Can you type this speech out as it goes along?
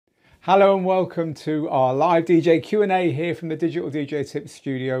Hello and welcome to our live DJ Q&A here from the Digital DJ Tips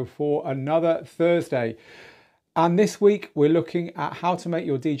studio for another Thursday. And this week we're looking at how to make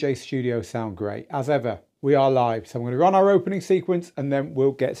your DJ studio sound great. As ever, we are live. So I'm going to run our opening sequence and then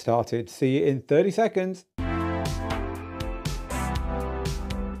we'll get started. See you in 30 seconds.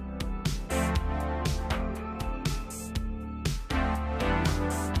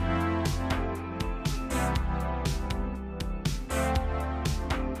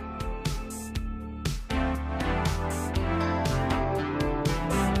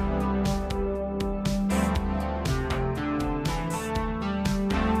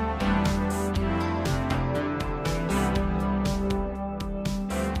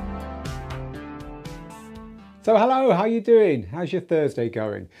 So hello, how you doing? How's your Thursday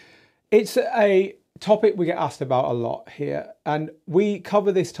going? It's a topic we get asked about a lot here, and we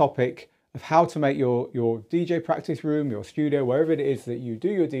cover this topic of how to make your DJ practice room, your studio, wherever it is that you do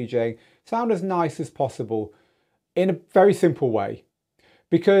your DJing, sound as nice as possible in a very simple way.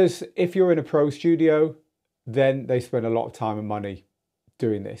 Because if you're in a pro studio, then they spend a lot of time and money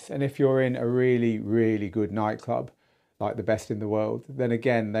doing this. And if you're in a really, really good nightclub, like the best in the world, then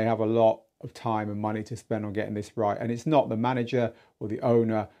again, they have a lot of time and money to spend on getting this right. And it's not the manager or the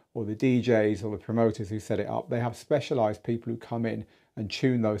owner or the DJs or the promoters who set it up. They have specialized people who come in and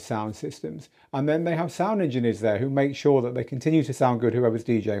tune those sound systems. And then they have sound engineers there who make sure that they continue to sound good, whoever's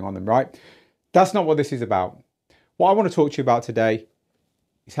DJing on them, right? That's not what this is about. What I want to talk to you about today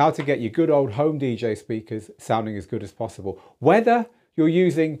is how to get your good old home DJ speakers sounding as good as possible. Whether you're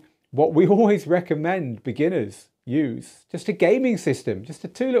using what we always recommend beginners use, just a gaming system, just the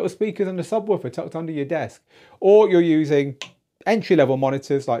two little speakers and a subwoofer tucked under your desk, or you're using entry-level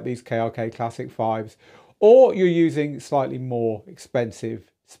monitors like these KRK Classic 5s, or you're using slightly more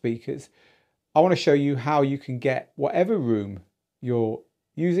expensive speakers. I want to show you how you can get whatever room you're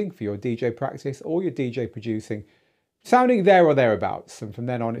using for your DJ practice or your DJ producing sounding there or thereabouts. And from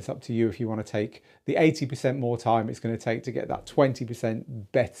then on, it's up to you if you want to take the 80% more time it's going to take to get that 20%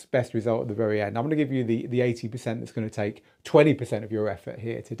 best result at the very end. I'm going to give you the 80% that's going to take 20% of your effort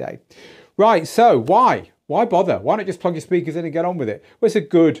here today. Right, so why bother? Why not just plug your speakers in and get on with it? Well, it's a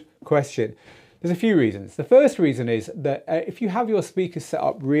good question. There's a few reasons. The first reason is that if you have your speakers set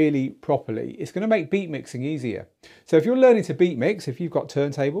up really properly, it's going to make beat mixing easier. So if you're learning to beat mix, if you've got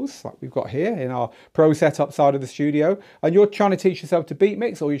turntables like we've got here in our pro setup side of the studio, and you're trying to teach yourself to beat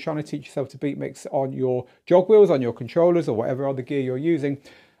mix, or you're trying to teach yourself to beat mix on your jog wheels, on your controllers, or whatever other gear you're using,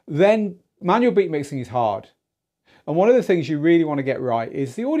 then manual beat mixing is hard. And one of the things you really want to get right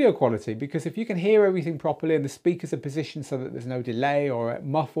is the audio quality, because if you can hear everything properly and the speakers are positioned so that there's no delay or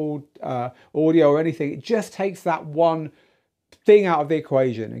muffled audio or anything, it just takes that one thing out of the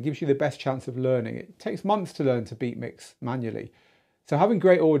equation and gives you the best chance of learning. It takes months to learn to beat mix manually. So having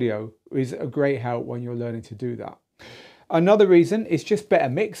great audio is a great help when you're learning to do that. Another reason is just better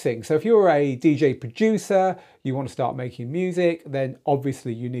mixing. So if you're a DJ producer, you want to start making music, then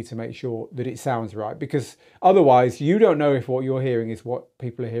obviously you need to make sure that it sounds right, because otherwise you don't know if what you're hearing is what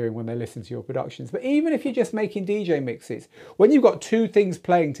people are hearing when they listen to your productions. But even if you're just making DJ mixes, when you've got two things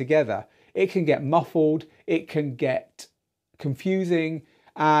playing together, it can get muffled, it can get confusing,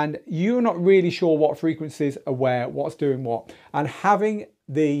 and you're not really sure what frequencies are where, what's doing what. And having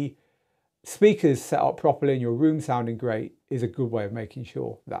the speakers set up properly and your room sounding great is a good way of making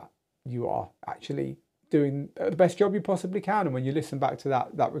sure that you are actually doing the best job you possibly can. And when you listen back to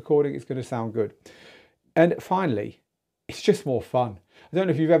that recording, it's going to sound good. And finally, it's just more fun. I don't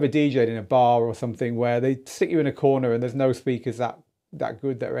know if you've ever DJed in a bar or something where they stick you in a corner and there's no speakers that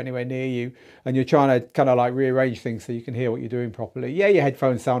good that are anywhere near you, and you're trying to kind of like rearrange things so you can hear what you're doing properly. Yeah, your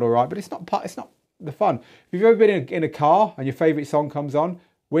headphones sound all right, but it's not the fun. If you've ever been in a car and your favorite song comes on,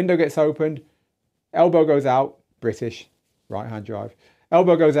 window gets opened, elbow goes out, British, right-hand drive.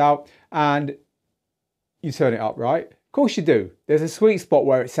 Elbow goes out and you turn it up, right? Of course you do. There's a sweet spot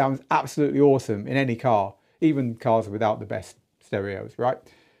where it sounds absolutely awesome in any car, even cars without the best stereos, right?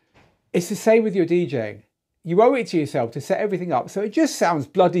 It's the same with your DJing. You owe it to yourself to set everything up so it just sounds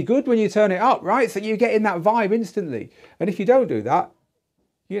bloody good when you turn it up, right? So you get in that vibe instantly. And if you don't do that,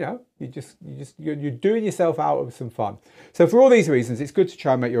 you know, you're doing yourself out of some fun. So for all these reasons, it's good to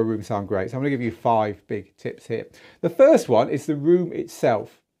try and make your room sound great. So I'm going to give you 5 big tips here. The first one is the room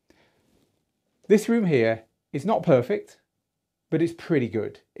itself. This room here is not perfect, but it's pretty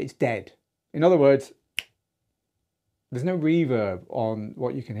good. It's dead. In other words, there's no reverb on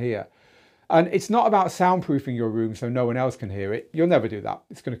what you can hear. And it's not about soundproofing your room so no one else can hear it. You'll never do that.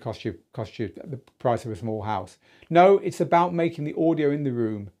 It's going to cost you the price of a small house. No, it's about making the audio in the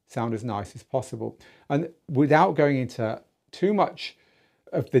room sound as nice as possible. And without going into too much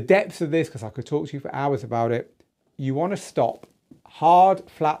of the depths of this, because I could talk to you for hours about it, you want to stop hard,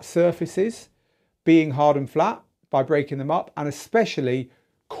 flat surfaces being hard and flat by breaking them up, and especially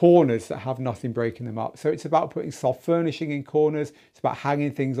corners that have nothing breaking them up. So it's about putting soft furnishing in corners, it's about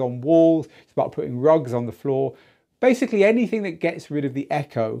hanging things on walls, it's about putting rugs on the floor. Basically anything that gets rid of the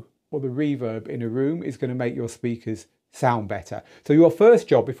echo or the reverb in a room is going to make your speakers sound better. So your first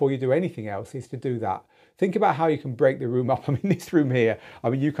job before you do anything else is to do that. Think about how you can break the room up. I mean, this room here, I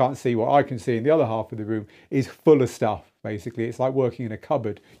mean, you can't see what I can see, and the other half of the room is full of stuff, basically. It's like working in a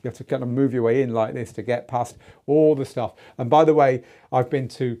cupboard. You have to kind of move your way in like this to get past all the stuff. And by the way, I've been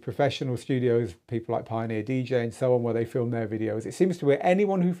to professional studios, people like Pioneer DJ and so on, where they film their videos. It seems to be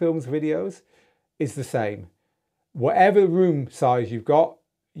anyone who films videos is the same. Whatever room size you've got,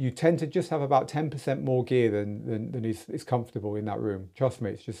 you tend to just have about 10% more gear than is comfortable in that room. Trust me,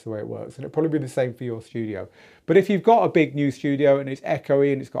 it's just the way it works. And it'll probably be the same for your studio. But if you've got a big new studio and it's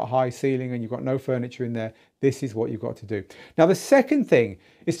echoey and it's got a high ceiling and you've got no furniture in there, this is what you've got to do. Now, the second thing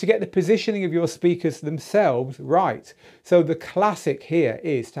is to get the positioning of your speakers themselves right. So the classic here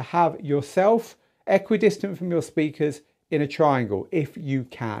is to have yourself equidistant from your speakers in a triangle, if you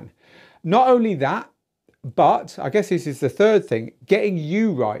can. Not only that, but I guess this is the third thing, getting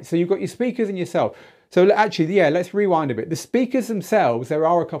you right. So you've got your speakers and yourself. So actually, yeah, let's rewind a bit. The speakers themselves, there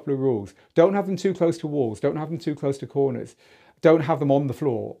are a couple of rules. Don't have them too close to walls. Don't have them too close to corners. Don't have them on the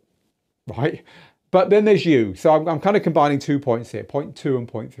floor, right? But then there's you. So I'm kind of combining 2 points here, point 2 and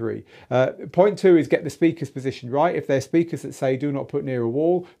point 3. Point 2 is get the speakers positioned right. If they're speakers that say do not put near a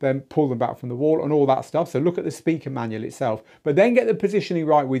wall, then pull them back from the wall and all that stuff. So look at the speaker manual itself, but then get the positioning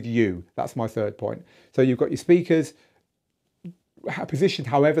right with you. That's my third point. So you've got your speakers positioned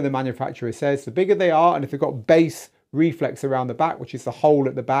however the manufacturer says. The bigger they are, and if they've got bass reflex around the back, which is the hole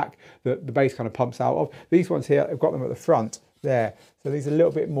at the back that the bass kind of pumps out of. These ones here, I've got them at the front there. So these are a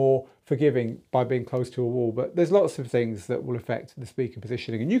little bit more forgiving by being close to a wall, but there's lots of things that will affect the speaker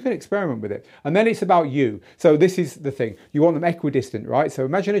positioning and you can experiment with it. And then it's about you. So this is the thing, you want them equidistant, right? So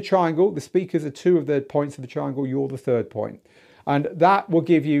imagine a triangle, the speakers are 2 of the points of the triangle, you're the third point. And that will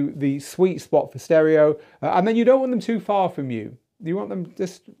give you the sweet spot for stereo. And then you don't want them too far from you. You want them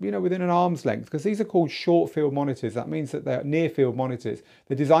just, you know, within an arm's length, because these are called short field monitors. That means that they're near field monitors.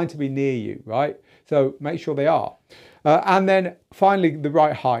 They're designed to be near you, right? So make sure they are. And then finally, the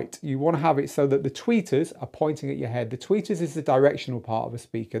right height. You want to have it so that the tweeters are pointing at your head. The tweeters is the directional part of a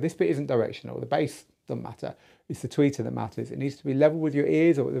speaker. This bit isn't directional. The bass doesn't matter. It's the tweeter that matters. It needs to be level with your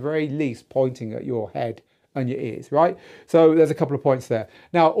ears, or at the very least pointing at your head and your ears, right? So there's a couple of points there.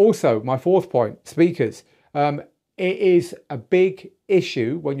 Now, also my fourth point, speakers. It is a big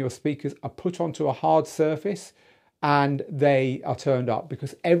issue when your speakers are put onto a hard surface and they are turned up,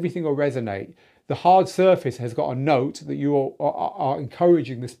 because everything will resonate. The hard surface has got a note that you are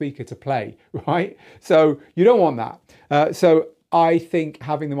encouraging the speaker to play, right? So you don't want that. So I think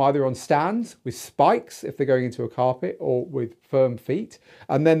having them either on stands with spikes if they're going into a carpet, or with firm feet,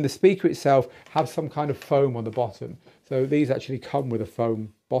 and then the speaker itself have some kind of foam on the bottom. So these actually come with a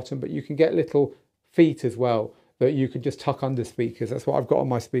foam bottom, but you can get little feet as well that you can just tuck under speakers. That's what I've got on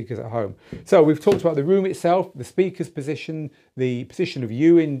my speakers at home. So we've talked about the room itself, the speaker's position, the position of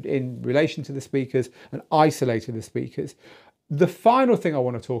you in relation to the speakers, and isolating the speakers. The final thing I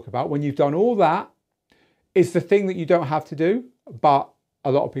want to talk about when you've done all that is the thing that you don't have to do, but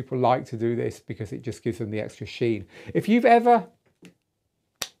a lot of people like to do this because it just gives them the extra sheen. If you've ever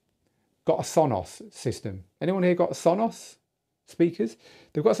got a Sonos system, anyone here got a Sonos speakers?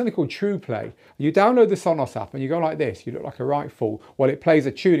 They've got something called TruePlay. You download the Sonos app and you go like this. You look like a right fool while it plays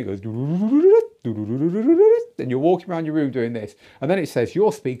a tune. It goes, and you're walking around your room doing this. And then it says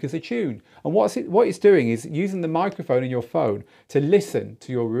your speakers are tuned. And what it's doing is using the microphone in your phone to listen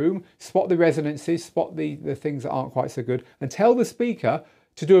to your room, spot the resonances, spot the things that aren't quite so good, and tell the speaker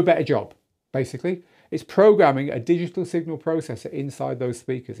to do a better job, basically. It's programming a digital signal processor inside those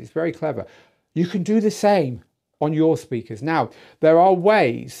speakers. It's very clever. You can do the same on your speakers. Now, there are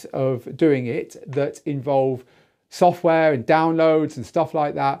ways of doing it that involve software and downloads and stuff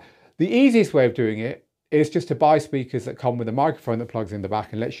like that. The easiest way of doing it is just to buy speakers that come with a microphone that plugs in the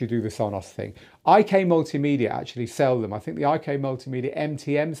back and lets you do the Sonos thing. IK Multimedia actually sell them. I think the IK Multimedia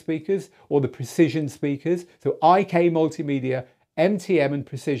MTM speakers, or the Precision speakers. So IK Multimedia, MTM and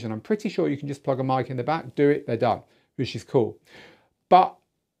Precision. I'm pretty sure you can just plug a mic in the back, do it, they're done, which is cool. But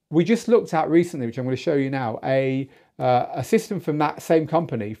we just looked at recently, which I'm going to show you now, a system from that same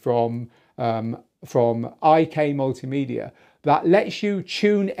company, from IK Multimedia, that lets you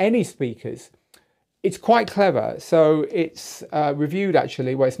tune any speakers it's quite clever. So it's reviewed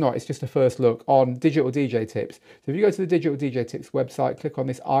actually, well it's not, it's just a first look on Digital DJ Tips. So if you go to the Digital DJ Tips website, click on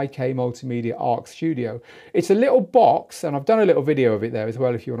this IK Multimedia Arc Studio. It's a little box, and I've done a little video of it there as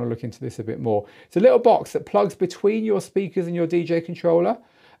well if you want to look into this a bit more. It's a little box that plugs between your speakers and your DJ controller.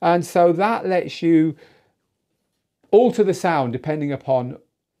 And so that lets you alter the sound depending upon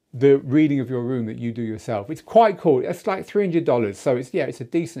the reading of your room that you do yourself. It's quite cool. It's like $300. So it's, yeah, it's a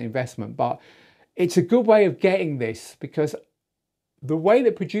decent investment, but it's a good way of getting this, because the way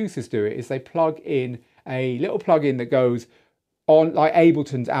that producers do it is they plug in a little plug-in that goes on like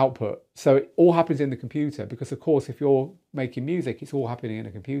Ableton's output. So it all happens in the computer, because of course, if you're making music, it's all happening in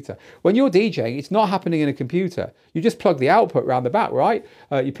a computer. When you're DJing, it's not happening in a computer. You just plug the output around the back, right?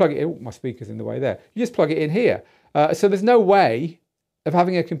 You plug it in, oh, my speaker's in the way there. You just plug it in here. So there's no way of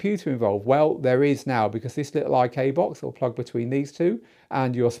having a computer involved. Well, there is now, because this little IK box will plug between these two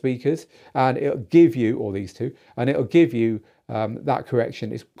and your speakers, and it'll give you, or these two, and it'll give you that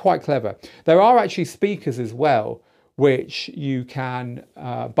correction. It's quite clever. There are actually speakers as well, which you can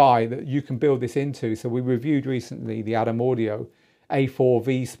buy, that you can build this into. So we reviewed recently the Adam Audio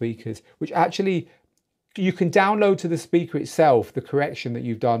A4V speakers, which actually you can download to the speaker itself the correction that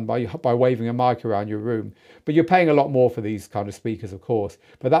you've done by waving a mic around your room. But you're paying a lot more for these kind of speakers, of course.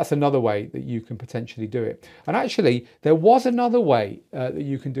 But that's another way that you can potentially do it. And actually, there was another way that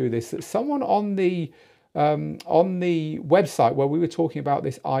you can do this, that someone on the website where we were talking about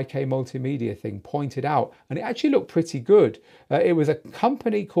this IK multimedia thing pointed out, and it actually looked pretty good. It was a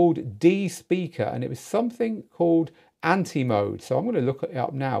company called D Speaker, and it was something called anti-mode. So I'm going to look it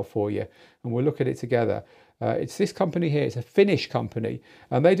up now for you, and we'll look at it together. It's this company here. It's a Finnish company,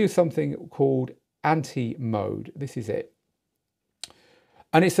 and they do something called anti-mode. This is it.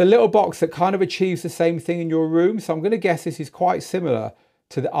 And it's a little box that kind of achieves the same thing in your room. So I'm going to guess this is quite similar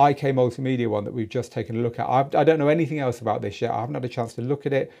to the IK Multimedia one that we've just taken a look at. I don't know anything else about this yet. I haven't had a chance to look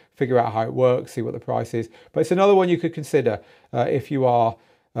at it, figure out how it works, see what the price is. But it's another one you could consider if you are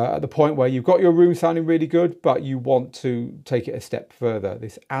at the point where you've got your room sounding really good, but you want to take it a step further,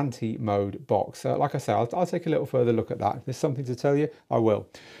 this anti-mode box. Like I say, I'll take a little further look at that. If there's something to tell you, I will.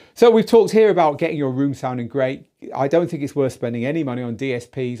 So we've talked here about getting your room sounding great. I don't think it's worth spending any money on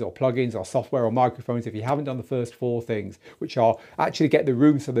DSPs or plugins or software or microphones if you haven't done the first four things, which are actually get the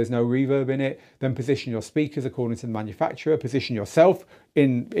room so there's no reverb in it, then position your speakers according to the manufacturer, position yourself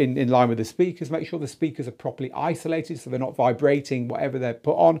in line with the speakers, make sure the speakers are properly isolated so they're not vibrating whatever they're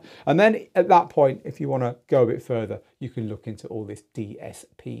put on. And then at that point, if you want to go a bit further, you can look into all this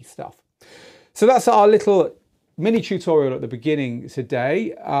DSP stuff. So that's our little mini tutorial at the beginning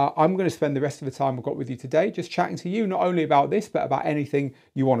today. I'm going to spend the rest of the time I've got with you today just chatting to you, not only about this, but about anything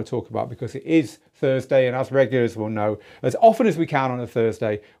you want to talk about, because it is Thursday, and as regulars will know, as often as we can on a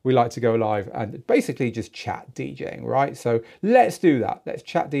Thursday, we like to go live and basically just chat DJing, right? So let's do that. Let's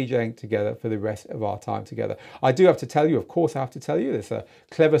chat DJing together for the rest of our time together. I do have to tell you, of course I have to tell you, there's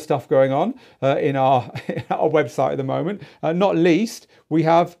clever stuff going on in our website at the moment. Not least, we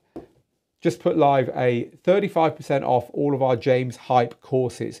have just put live a 35% off all of our James Hype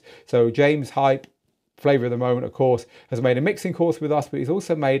courses. So James Hype, flavour of the moment, of course, has made a mixing course with us, but he's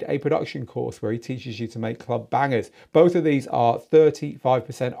also made a production course where he teaches you to make club bangers. Both of these are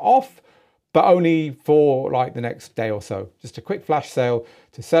 35% off, but only for like the next day or so. Just a quick flash sale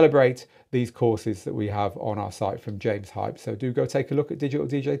to celebrate these courses that we have on our site from James Hype. So do go take a look at Digital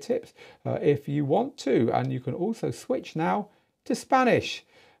DJ Tips if you want to. And you can also switch now to Spanish.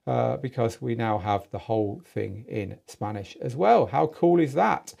 Because we now have the whole thing in Spanish as well. How cool is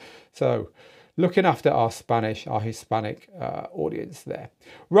that? So looking after our Spanish, our Hispanic audience there.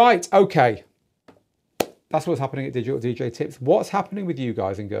 Right, okay. That's what's happening at Digital DJ Tips. What's happening with you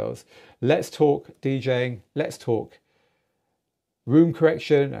guys and girls? Let's talk DJing. Let's talk room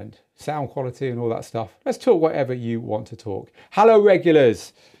correction and sound quality and all that stuff. Let's talk whatever you want to talk. Hello,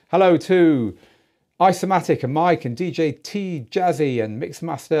 regulars. Hello to Isomatic and Mike and DJ T Jazzy and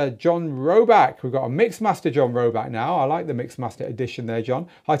Mixmaster John Roback. We've got a Mixmaster John Roback now. I like the Mixmaster edition there, John.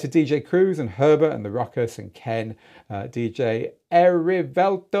 Hi to DJ Cruz and Herbert and the Ruckus and Ken. DJ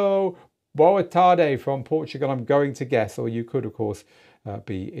Erivelto Boa tarde from Portugal, I'm going to guess, or you could, of course,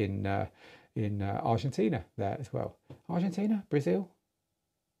 be in Argentina there as well. Argentina? Brazil?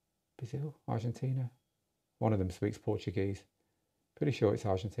 Brazil? Argentina? One of them speaks Portuguese. Pretty sure it's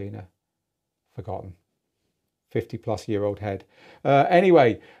Argentina. Forgotten. 50-plus-year-old head.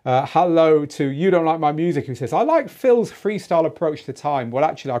 Anyway, hello to You Don't Like My Music, who says, I like Phil's freestyle approach to time. Well,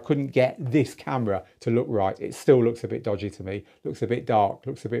 actually, I couldn't get this camera to look right. It still looks a bit dodgy to me. Looks a bit dark,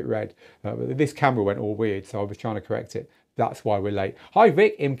 looks a bit red. But this camera went all weird, so I was trying to correct it. that's why we're late. Hi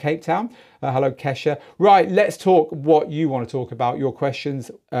Vic in Cape Town. Hello Kesha. Right, let's talk what you want to talk about, your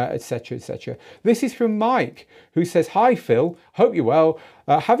questions, etc, etc. This is from Mike, who says, hi Phil, hope you're well.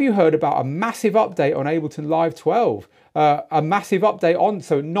 Have you heard about a massive update on Ableton Live 12? A massive update on,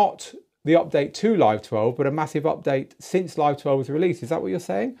 so not the update to Live 12, but a massive update since Live 12 was released. Is that what you're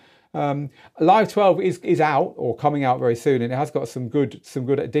saying? Live 12 is out or coming out very soon, and it has got some good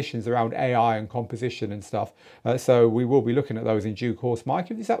additions around AI and composition and stuff. So we will be looking at those in due course. Mike,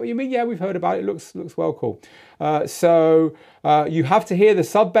 is that what you mean? Yeah, we've heard about it. It looks well cool. So you have to hear the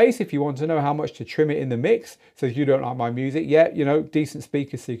sub bass if you want to know how much to trim it in the mix. So if you don't like my music, yeah, you know, decent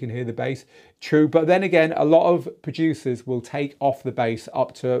speakers so you can hear the bass. True, but then again, a lot of producers will take off the bass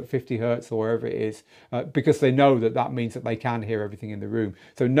up to 50 hertz or wherever it is, because they know that means that they can hear everything in the room.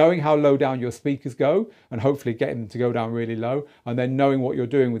 So knowing how low down your speakers go and hopefully getting them to go down really low, and then knowing what you're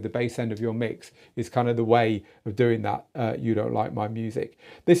doing with the bass end of your mix is kind of the way of doing that. You don't like my music.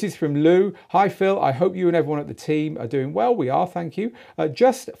 This is from Lou. Hi Phil, I hope you and everyone at the team are doing well. We are, thank you.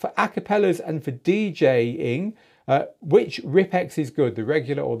 Just for acapellas and for DJing, which RipX is good, the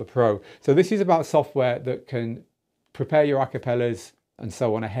regular or the pro? So this is about software that can prepare your acapellas and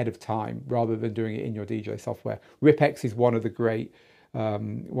so on ahead of time rather than doing it in your DJ software. RipX is one of the great,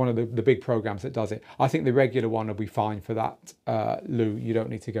 one of the big programs that does it. I think the regular one will be fine for that, Lou. You don't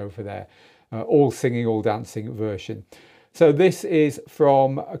need to go for their all singing, all dancing version. So this is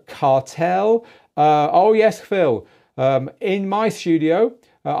from Cartel. Oh yes, Phil. In my studio,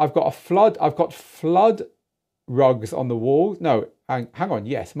 I've got flood rugs on the walls. No, hang on.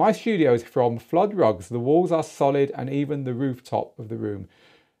 Yes, my studio is from flood rugs. The walls are solid and even the rooftop of the room.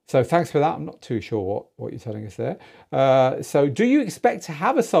 So thanks for that. I'm not too sure what you're telling us there. So do you expect to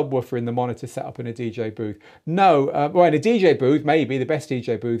have a subwoofer in the monitor setup in a DJ booth? No. Well, in a DJ booth, maybe the best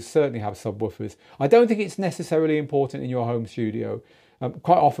DJ booths certainly have subwoofers. I don't think it's necessarily important in your home studio,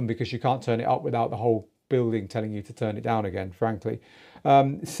 quite often because you can't turn it up without the whole building telling you to turn it down again, frankly.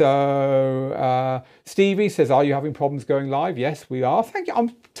 Stevie says, are you having problems going live? Yes, we are. Thank you.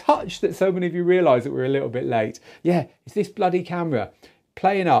 I'm touched that so many of you realise that we're a little bit late. Yeah, it's this bloody camera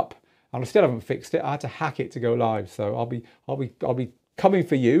playing up, and I still haven't fixed it. I had to hack it to go live, so I'll be coming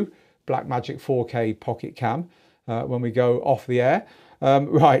for you, Blackmagic 4K Pocket Cam, when we go off the air.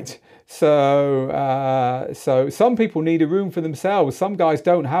 Right. So some people need a room for themselves. Some guys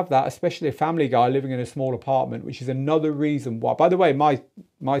don't have that, especially a family guy living in a small apartment, which is another reason why. By the way,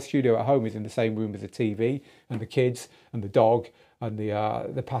 my studio at home is in the same room as the TV and the kids and the dog and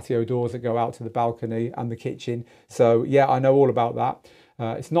the patio doors that go out to the balcony and the kitchen. So yeah, I know all about that.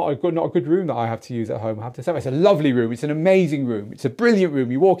 It's not a good room that I have to use at home. I have to say, it's a lovely room. It's an amazing room. It's a brilliant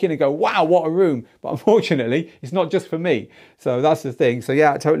room. You walk in and go, wow, what a room. But unfortunately, it's not just for me. So that's the thing. So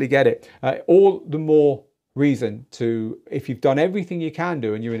yeah, I totally get it. All the more reason to, if you've done everything you can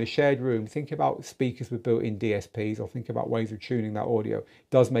do and you're in a shared room, think about speakers with built-in DSPs or think about ways of tuning that audio. It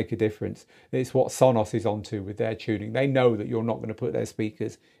does make a difference. It's what Sonos is onto with their tuning. They know that you're not going to put their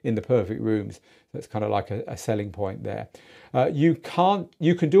speakers in the perfect rooms. That's kind of like a selling point there. You can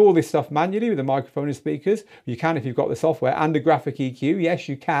do all this stuff manually with a microphone and speakers. You can if you've got the software and a graphic EQ. Yes,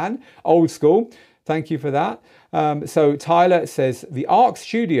 you can. Old school. Thank you for that. So Tyler says, the Arc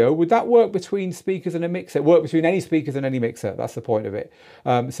Studio, would that work between speakers and a mixer? Work between any speakers and any mixer. That's the point of it.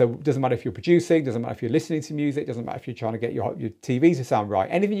 So it doesn't matter if you're producing, doesn't matter if you're listening to music, doesn't matter if you're trying to get your TV to sound right.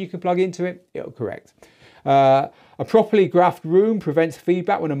 Anything you can plug into it, it'll correct. A properly graphed room prevents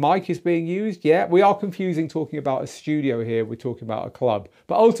feedback when a mic is being used. Yeah, we are confusing talking about a studio here. We're talking about a club.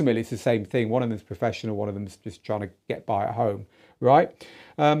 But ultimately, it's the same thing. One of them's professional, one of them's just trying to get by at home, right?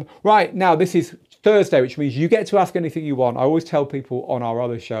 Right, now this is Thursday, which means you get to ask anything you want. I always tell people on our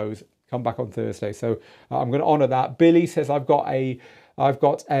other shows, come back on Thursday. So I'm going to honour that. Billy says, I've got an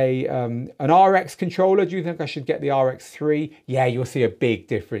RX controller. Do you think I should get the RX3? Yeah, you'll see a big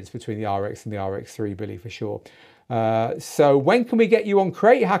difference between the RX and the RX3, Billy, for sure. So when can we get you on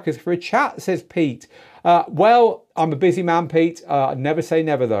Crate Hackers for a chat, says Pete. Well, I'm a busy man, Pete. Never say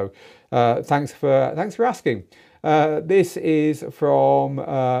never, though. Thanks for asking. This is from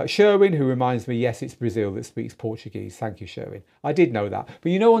Sherwin, who reminds me, yes, it's Brazil that speaks Portuguese. Thank you, Sherwin. I did know that.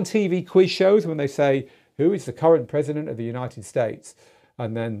 But you know, on TV quiz shows, when they say, who is the current president of the United States?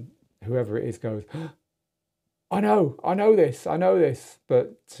 And then whoever it is goes, I know this,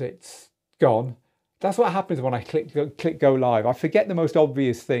 but it's gone. That's what happens when I click go live. I forget the most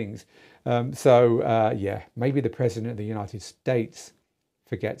obvious things. Yeah, maybe the president of the United States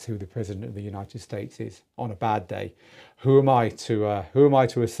forgets who the president of the United States is on a bad day. Who am I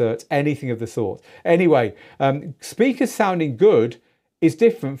to assert anything of the sort? Anyway, speakers sounding good is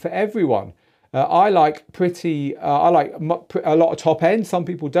different for everyone. I like I like a lot of top end. Some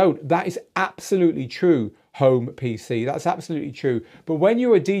people don't. That is absolutely true, home PC. That's absolutely true. But when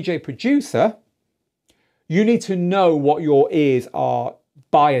you're a DJ producer, you need to know what your ears are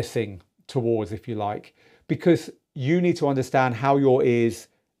biasing towards, if you like, because you need to understand how your ears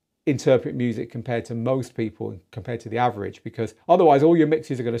interpret music compared to most people, compared to the average, because otherwise all your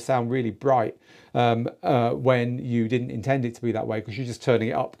mixes are going to sound really bright when you didn't intend it to be that way, because you're just turning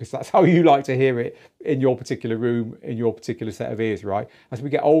it up because that's how you like to hear it in your particular room, in your particular set of ears, right? As we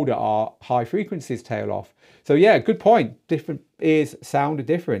get older, our high frequencies tail off. So yeah, good point. Different ears sound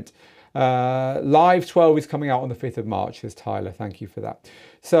different. Live 12 is coming out on the 5th of March, says Tyler. Thank you for that.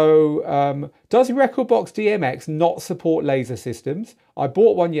 So does Rekordbox DMX not support laser systems? I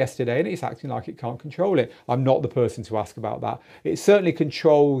bought one yesterday and it's acting like it can't control it. I'm not the person to ask about that. It certainly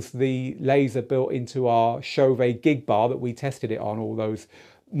controls the laser built into our Chauvet gig bar that we tested it on all those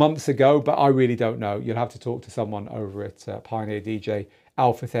months ago, but I really don't know. You'll have to talk to someone over at Pioneer DJ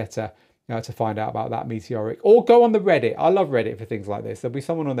Alpha Theta to find out about that meteoric, or go on the Reddit. I love Reddit for things like this. There'll be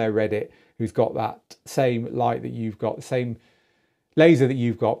someone on their Reddit who's got that same light that you've got, the same laser that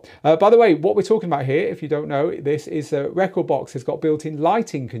you've got. By the way, what we're talking about here, if you don't know, this is a Rekordbox has got built-in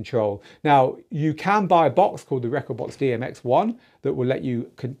lighting control. Now, you can buy a box called the Rekordbox DMX1 that will let you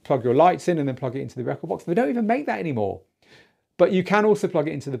plug your lights in and then plug it into the Rekordbox. They don't even make that anymore. But you can also plug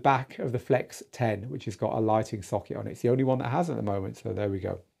it into the back of the Flex 10, which has got a lighting socket on it. It's the only one that has at the moment, so there we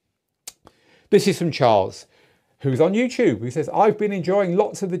go. This is from Charles, who's on YouTube, who says, I've been enjoying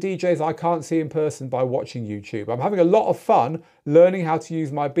lots of the DJs I can't see in person by watching YouTube. I'm having a lot of fun learning how to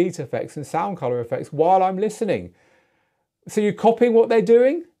use my beat effects and sound color effects while I'm listening. So you're copying what they're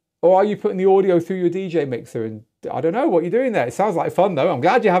doing? Or are you putting the audio through your DJ mixer? And I don't know what you're doing there. It sounds like fun though. I'm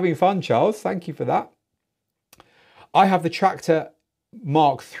glad you're having fun, Charles. Thank you for that. I have the Tractor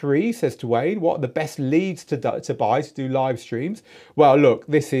Mark III, says Dwayne. What are the best leads to buy to do live streams? Well, look,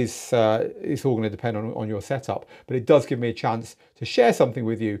 this is it's all going to depend on your setup, but it does give me a chance to share something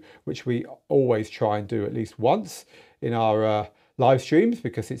with you, which we always try and do at least once in our live streams,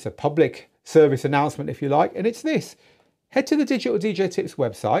 because it's a public service announcement, if you like, and it's this. Head to the Digital DJ Tips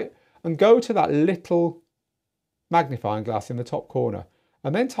website and go to that little magnifying glass in the top corner,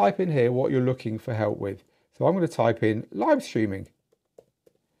 and then type in here what you're looking for help with. So I'm going to type in live streaming.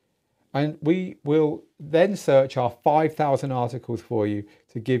 And we will then search our 5,000 articles for you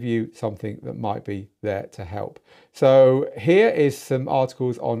to give you something that might be there to help. So here is some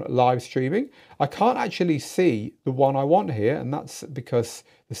articles on live streaming. I can't actually see the one I want here, and that's because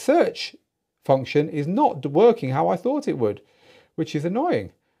the search function is not working how I thought it would, which is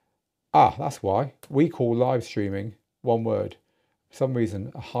annoying. Ah, that's why. We call live streaming one word. For some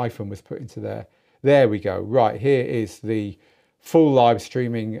reason, a hyphen was put into there. There we go. Right, here is the full live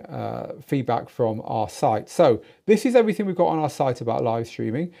streaming feedback from our site. So this is everything we've got on our site about live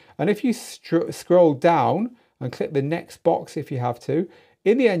streaming. And if you scroll down and click the next box if you have to,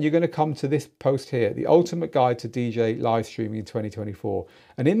 in the end, you're going to come to this post here, the ultimate guide to DJ live streaming in 2024.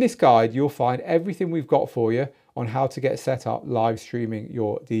 And in this guide, you'll find everything we've got for you on how to get set up live streaming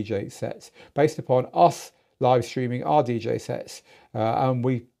your DJ sets based upon us live streaming our DJ sets. And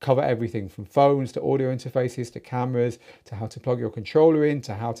we cover everything from phones to audio interfaces to cameras to how to plug your controller in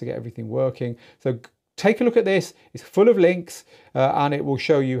to how to get everything working. So take a look at this. It's full of links and it will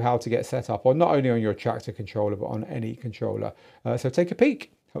show you how to get set up on not only on your Tractor controller but on any controller. So take a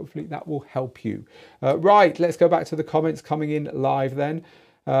peek. Hopefully that will help you. Right, let's go back to the comments coming in live then.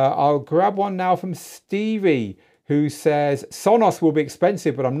 I'll grab one now from Stevie, who says Sonos will be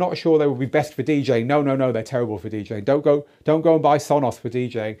expensive, but I'm not sure they will be best for DJing. No, they're terrible for DJing. Don't go and buy Sonos for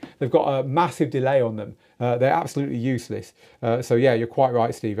DJing. They've got a massive delay on them. They're absolutely useless. So yeah, you're quite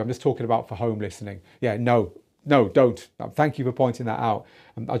right, Steve. I'm just talking about for home listening. Yeah, no, don't. Thank you for pointing that out.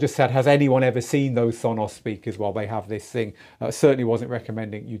 I just said, has anyone ever seen those Sonos speakers while they have this thing? Certainly wasn't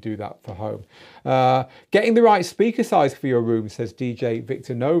recommending you do that for home. Getting the right speaker size for your room, says DJ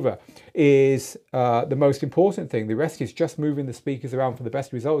Victor Nova, is the most important thing. The rest is just moving the speakers around for the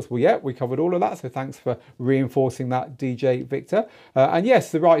best results. Well, yeah, we covered all of that. So thanks for reinforcing that, DJ Victor. And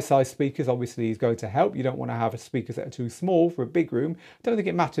yes, the right size speakers obviously is going to help. You don't want to have speakers that are too small for a big room. I don't think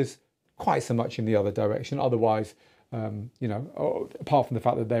it matters quite so much in the other direction. Otherwise, you know, apart from the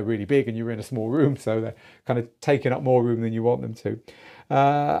fact that they're really big and you're in a small room, so they're kind of taking up more room than you want them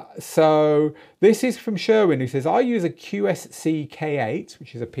to. So this is from Sherwin, who says, I use a QSC K8,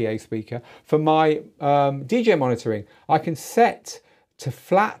 which is a PA speaker, for my DJ monitoring. I can set to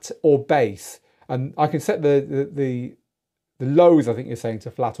flat or bass, and I can set the lows, I think you're saying, to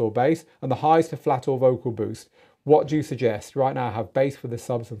flat or bass, and the highs to flat or vocal boost. What do you suggest? Right now I have bass for the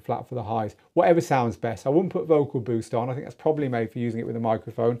subs and flat for the highs. Whatever sounds best. I wouldn't put vocal boost on. I think that's probably made for using it with a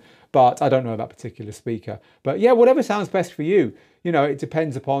microphone, but I don't know that particular speaker. But yeah, whatever sounds best for you. You know, it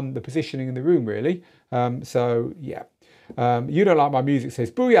depends upon the positioning in the room, really. So yeah. You don't like my music,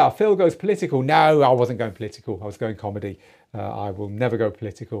 says Booyah, Phil goes political. No, I wasn't going political. I was going comedy. I will never go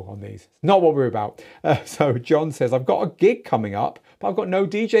political on these. It's not what we're about. So John says, I've got a gig coming up, but I've got no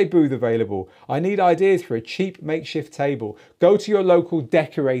DJ booth available. I need ideas for a cheap makeshift table. Go to your local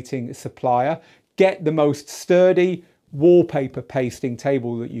decorating supplier, get the most sturdy wallpaper pasting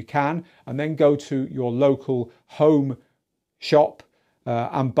table that you can, and then go to your local home shop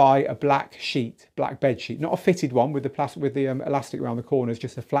and buy a black bed sheet, not a fitted one with the elastic around the corners,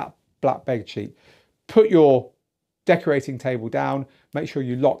 just a flat black bed sheet. Put your decorating table down, make sure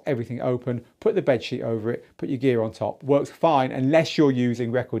you lock everything open, put the bed sheet over it, put your gear on top. Works fine unless you're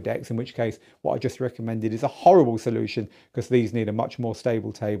using record decks, in which case what I just recommended is a horrible solution because these need a much more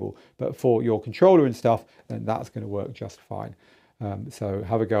stable table. But for your controller and stuff, then that's going to work just fine. So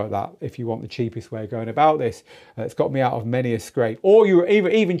have a go at that if you want the cheapest way of going about this. It's got me out of many a scrape. Or you're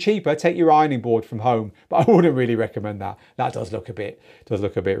even cheaper, take your ironing board from home. But I wouldn't really recommend that. That does look a bit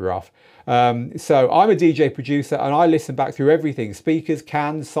rough. So I'm a DJ producer and I listen back through everything. Speakers,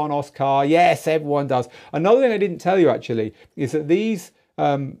 cans, Sonos, car. Yes, everyone does. Another thing I didn't tell you actually is that these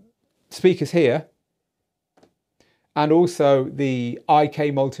speakers here, and also the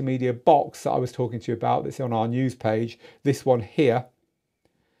IK multimedia box that I was talking to you about that's on our news page, this one here,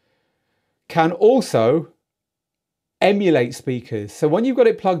 can also emulate speakers. So when you've got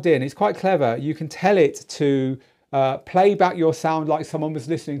it plugged in, it's quite clever. You can tell it to play back your sound like someone was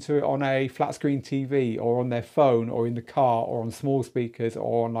listening to it on a flat screen TV or on their phone or in the car or on small speakers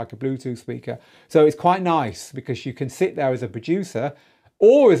or on like a Bluetooth speaker. So it's quite nice because you can sit there as a producer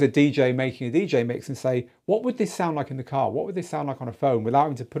or as a DJ making a DJ mix and say, what would this sound like in the car? What would this sound like on a phone without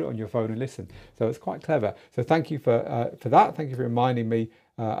having to put it on your phone and listen? So it's quite clever. So thank you for that. Thank you for reminding me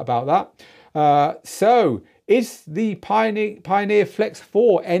about that. So is the Pioneer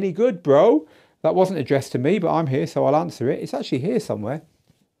FLX4 any good, bro? That wasn't addressed to me, but I'm here, so I'll answer it. It's actually here somewhere.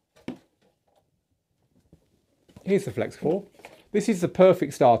 Here's the FLX4. This is the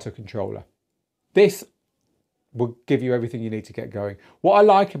perfect starter controller. This will give you everything you need to get going. What I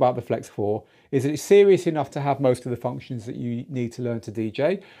like about the FLX4 is that it's serious enough to have most of the functions that you need to learn to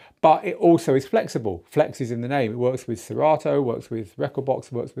DJ, but it also is flexible. Flex is in the name. It works with Serato, works with Rekordbox,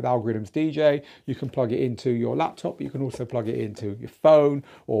 works with Algorithms DJ. You can plug it into your laptop, but you can also plug it into your phone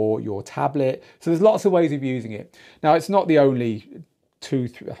or your tablet. So there's lots of ways of using it. Now, it's not the only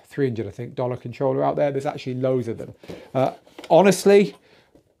 $300, I think, dollar controller out there. There's actually loads of them. Honestly,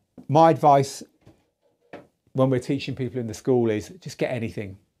 my advice when we're teaching people in the school is just get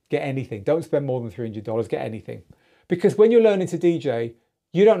anything. Get anything. Don't spend more than $300. Get anything. Because when you're learning to DJ,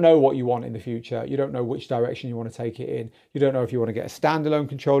 you don't know what you want in the future. You don't know which direction you want to take it in. You don't know if you want to get a standalone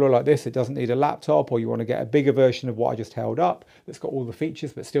controller like this that doesn't need a laptop, or you want to get a bigger version of what I just held up that's got all the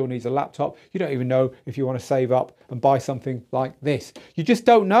features but still needs a laptop. You don't even know if you want to save up and buy something like this. You just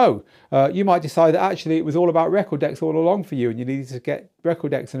don't know. You might decide that actually it was all about record decks all along for you and you needed to get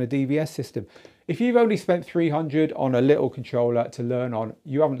record decks and a DVS system. If you've only spent $300 on a little controller to learn on,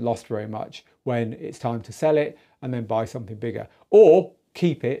 you haven't lost very much when it's time to sell it and then buy something bigger. Or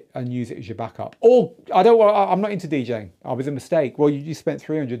keep it and use it as your backup. Or I'm not into DJing. I was a mistake. Well, you spent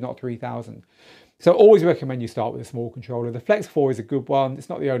 $300, not $3,000. So always recommend you start with a small controller. The FLX4 is a good one. It's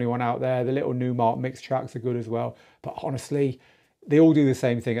not the only one out there. The little Numark mix tracks are good as well. But honestly, they all do the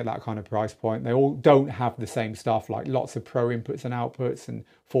same thing at that kind of price point. They all don't have the same stuff, like lots of pro inputs and outputs and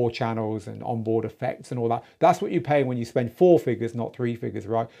 4 channels and onboard effects and all that. That's what you're paying when you spend 4 figures, not 3 figures,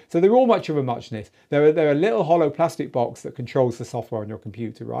 right? So they're all much of a muchness. They're a little hollow plastic box that controls the software on your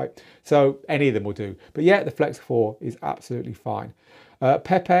computer, right? So any of them will do. But yeah, the FLX4 is absolutely fine.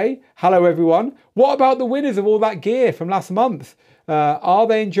 Pepe, hello everyone. What about the winners of all that gear from last month? Are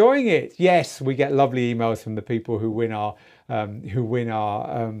they enjoying it? Yes, we get lovely emails from the people who win our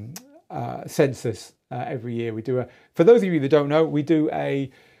census every year. We do for those of you that don't know, we do a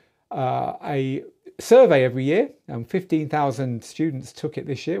survey every year. 15,000 students took it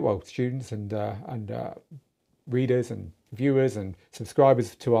this year. Well, students and readers and viewers and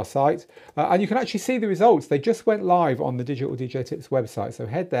subscribers to our site, and you can actually see the results. They just went live on the Digital DJ Tips website. So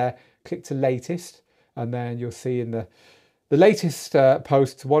head there, click to latest, and then you'll see in the The latest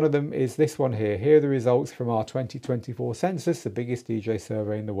posts, one of them is this one here. Here are the results from our 2024 census, the biggest DJ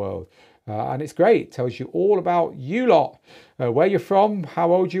survey in the world. And it's great. It tells you all about you lot, where you're from,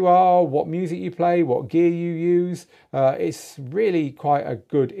 how old you are, what music you play, what gear you use. It's really quite a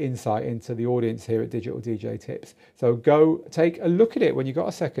good insight into the audience here at Digital DJ Tips. So go take a look at it when you've got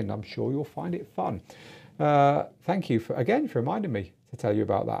a second. I'm sure you'll find it fun. Thank you again for reminding me to tell you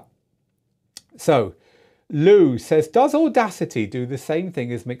about that. So Lou says, does Audacity do the same thing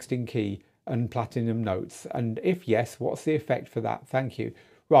as mixed in key and platinum notes? And if yes, what's the effect for that? Thank you.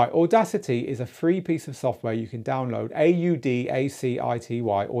 Right, Audacity is a free piece of software you can download, Audacity,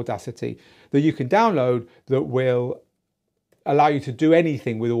 Audacity, that you can download that will allow you to do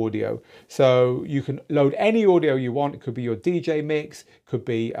anything with audio. So you can load any audio you want. It could be your DJ mix, could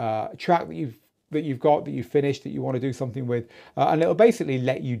be a track that you've finished that you want to do something with, and it'll basically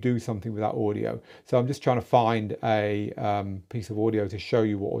let you do something with that audio. So I'm just trying to find a piece of audio to show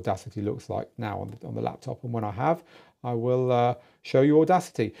you what Audacity looks like now on the laptop, and when I will show you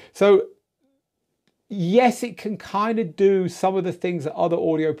Audacity. So yes, it can kind of do some of the things that other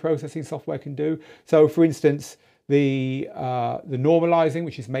audio processing software can do. So for instance, the normalizing,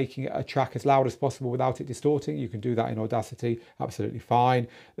 which is making a track as loud as possible without it distorting, you can do that in Audacity absolutely fine.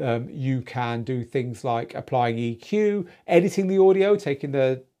 You can do things like applying EQ, editing the audio, taking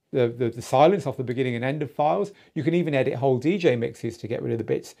the silence off the beginning and end of files. You can even edit whole DJ mixes to get rid of the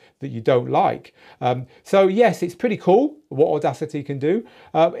bits that you don't like. So yes, it's pretty cool what Audacity can do.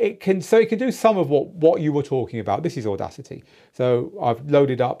 It can do some of what you were talking about. This is Audacity. So I've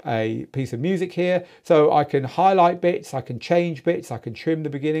loaded up a piece of music here. So I can highlight bits, I can change bits, I can trim the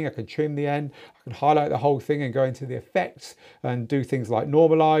beginning, I can trim the end, I can highlight the whole thing and go into the effects and do things like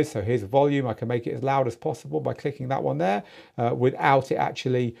normalize. So here's a volume, I can make it as loud as possible by clicking that one there without it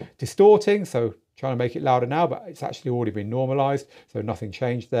actually distorting. So trying to make it louder now, but it's actually already been normalized, so nothing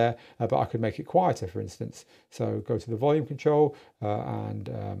changed there. But I could make it quieter, for instance. So go to the volume control and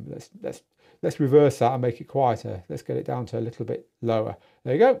let's reverse that and make it quieter. Let's get it down to a little bit lower.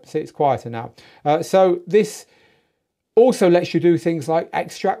 There you go. See, it's quieter now. So this also lets you do things like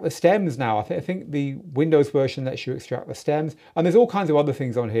extract the stems now. I think the Windows version lets you extract the stems, and there's all kinds of other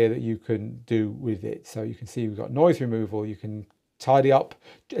things on here that you can do with it. So you can see we've got noise removal. You can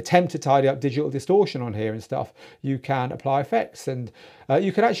attempt to tidy up digital distortion on here and stuff. You can apply effects, and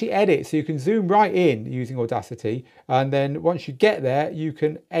you can actually edit. So you can zoom right in using Audacity, and then once you get there, you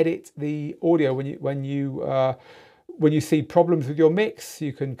can edit the audio when you see problems with your mix.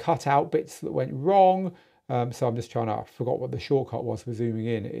 You can cut out bits that went wrong. So I'm just I forgot what the shortcut was for zooming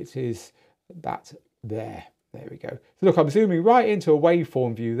in. It is that there. There we go. So look, I'm zooming right into a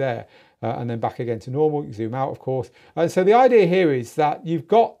waveform view there, and then back again to normal. You zoom out, of course. And so the idea here is that you've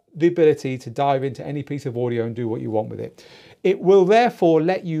got the ability to dive into any piece of audio and do what you want with it. It will therefore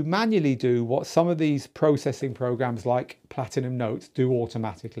let you manually do what some of these processing programs like Platinum Notes do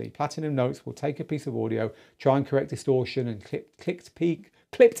automatically. Platinum Notes will take a piece of audio, try and correct distortion and clipped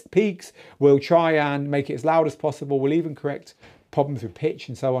peaks, will try and make it as loud as possible, will even correct problems with pitch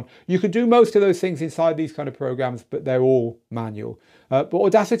and so on. You can do most of those things inside these kind of programs, but they're all manual. But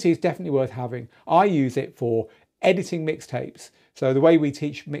Audacity is definitely worth having. I use it for editing mixtapes. So the way we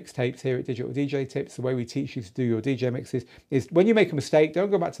teach mixtapes here at Digital DJ Tips, the way we teach you to do your DJ mixes is when you make a mistake, don't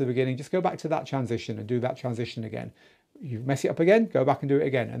go back to the beginning, just go back to that transition and do that transition again. You mess it up again, go back and do it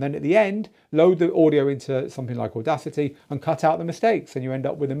again. And then at the end, load the audio into something like Audacity and cut out the mistakes. And you end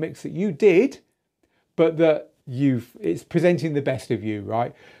up with a mix that you did, but that it's presenting the best of you,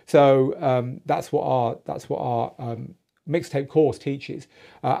 right? So that's what our mixtape course teaches,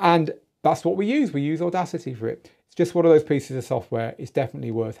 and that's what we use. We use Audacity for it. It's just one of those pieces of software. It's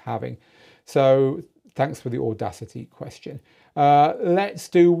definitely worth having. So thanks for the Audacity question. Let's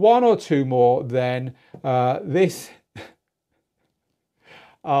do one or two more then. This.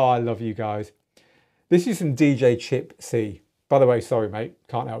 Oh, I love you guys. This is from DJ Chip C. By the way, sorry mate,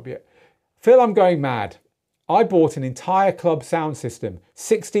 can't help you. Phil, I'm going mad. I bought an entire club sound system,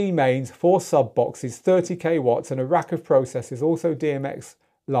 16 mains, 4 sub boxes, 30k watts and a rack of processors, also DMX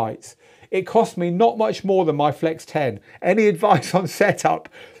lights. It cost me not much more than my Flex 10. Any advice on setup?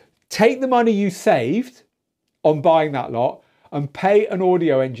 Take the money you saved on buying that lot and pay an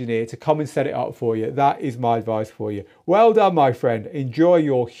audio engineer to come and set it up for you. That is my advice for you. Well done, my friend. Enjoy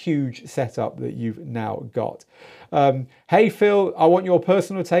your huge setup that you've now got. Hey Phil, I want your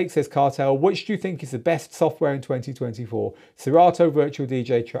personal take, says Cartel. Which do you think is the best software in 2024? Serato Virtual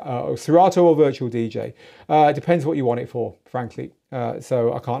DJ, Serato or Virtual DJ? It depends what you want it for, frankly.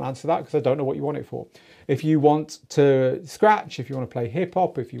 So I can't answer that because I don't know what you want it for. If you want to scratch, if you want to play hip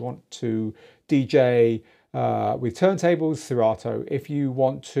hop, if you want to DJ with turntables, Serato. If you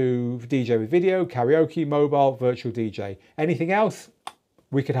want to DJ with video, karaoke, mobile, virtual DJ. Anything else?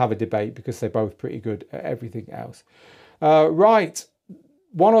 We could have a debate because they're both pretty good at everything else. Right,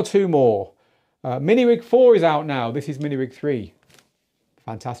 one or two more. Minirig 4 is out now. This is Minirig 3.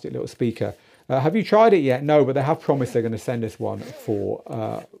 Fantastic little speaker. Have you tried it yet? No, but they have promised they're going to send us one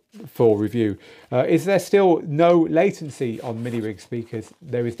for review. Is there still no latency on Minirig speakers?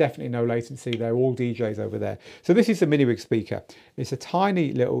 There is definitely no latency. They're all DJs over there. So this is the Minirig speaker. It's a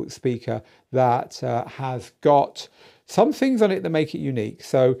tiny little speaker that has got some things on it that make it unique.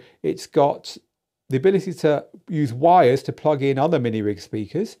 So it's got the ability to use wires to plug in other Minirig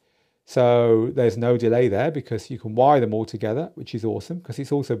speakers. So there's no delay there because you can wire them all together, which is awesome because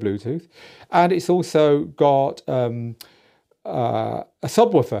it's also Bluetooth. And it's also got a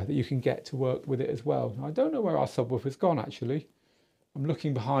subwoofer that you can get to work with it as well. Now, I don't know where our subwoofer's gone actually. I'm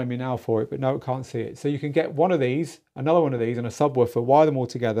looking behind me now for it, but no, I can't see it. So you can get one of these, another one of these, and a subwoofer, wire them all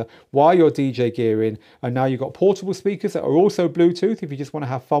together, wire your DJ gear in, and now you've got portable speakers that are also Bluetooth if you just want to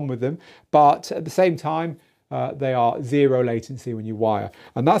have fun with them. But at the same time, they are zero latency when you wire.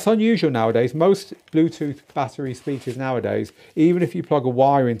 And that's unusual nowadays. Most Bluetooth battery speakers nowadays, even if you plug a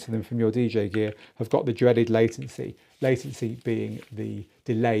wire into them from your DJ gear, have got the dreaded latency. Latency being the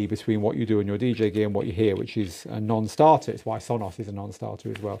delay between what you do on your DJ gear and what you hear, which is a non-starter. It's why Sonos is a non-starter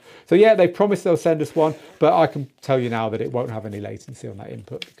as well. So yeah, they promised they'll send us one, but I can tell you now that it won't have any latency on that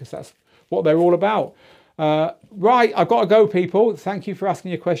input because that's what they're all about. Right, I've got to go, people. Thank you for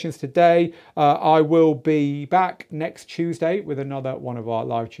asking your questions today. I will be back next Tuesday with another one of our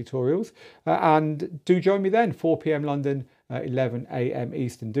live tutorials. And do join me then, 4 p.m. London, 11 a.m.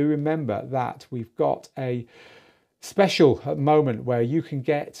 Eastern. Do remember that we've got a special moment where you can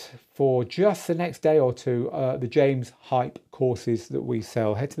get, for just the next day or two, the James Hype courses that we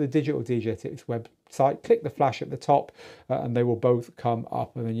sell. Head to the Digital DJ Tips website, click the flash at the top, and they will both come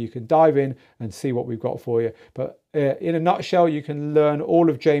up, and then you can dive in and see what we've got for you. But in a nutshell, you can learn all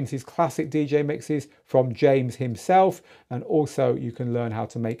of James's classic DJ mixes from James himself, and also you can learn how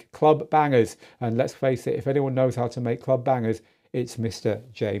to make club bangers. And let's face it, if anyone knows how to make club bangers, it's Mr.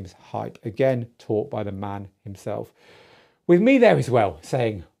 James Hype, again taught by the man himself, with me there as well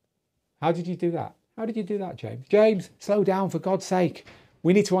saying, how did you do that? How did you do that, James? James, slow down, for God's sake.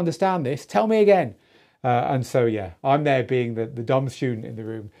 We need to understand this. Tell me again. And so, yeah, I'm there being the dumb student in the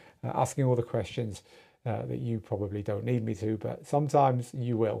room, asking all the questions that you probably don't need me to, but sometimes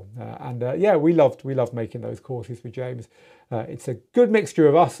you will. Yeah, we loved making those courses with James. It's a good mixture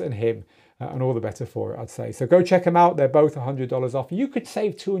of us and him, and all the better for it, I'd say. So go check them out. They're both $100 off. You could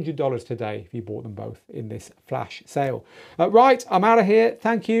save $200 today if you bought them both in this flash sale. Right, I'm out of here.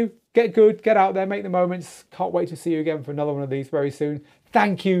 Thank you. Get good, get out there, make the moments. Can't wait to see you again for another one of these very soon.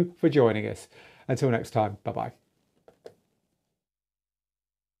 Thank you for joining us. Until next time, bye-bye.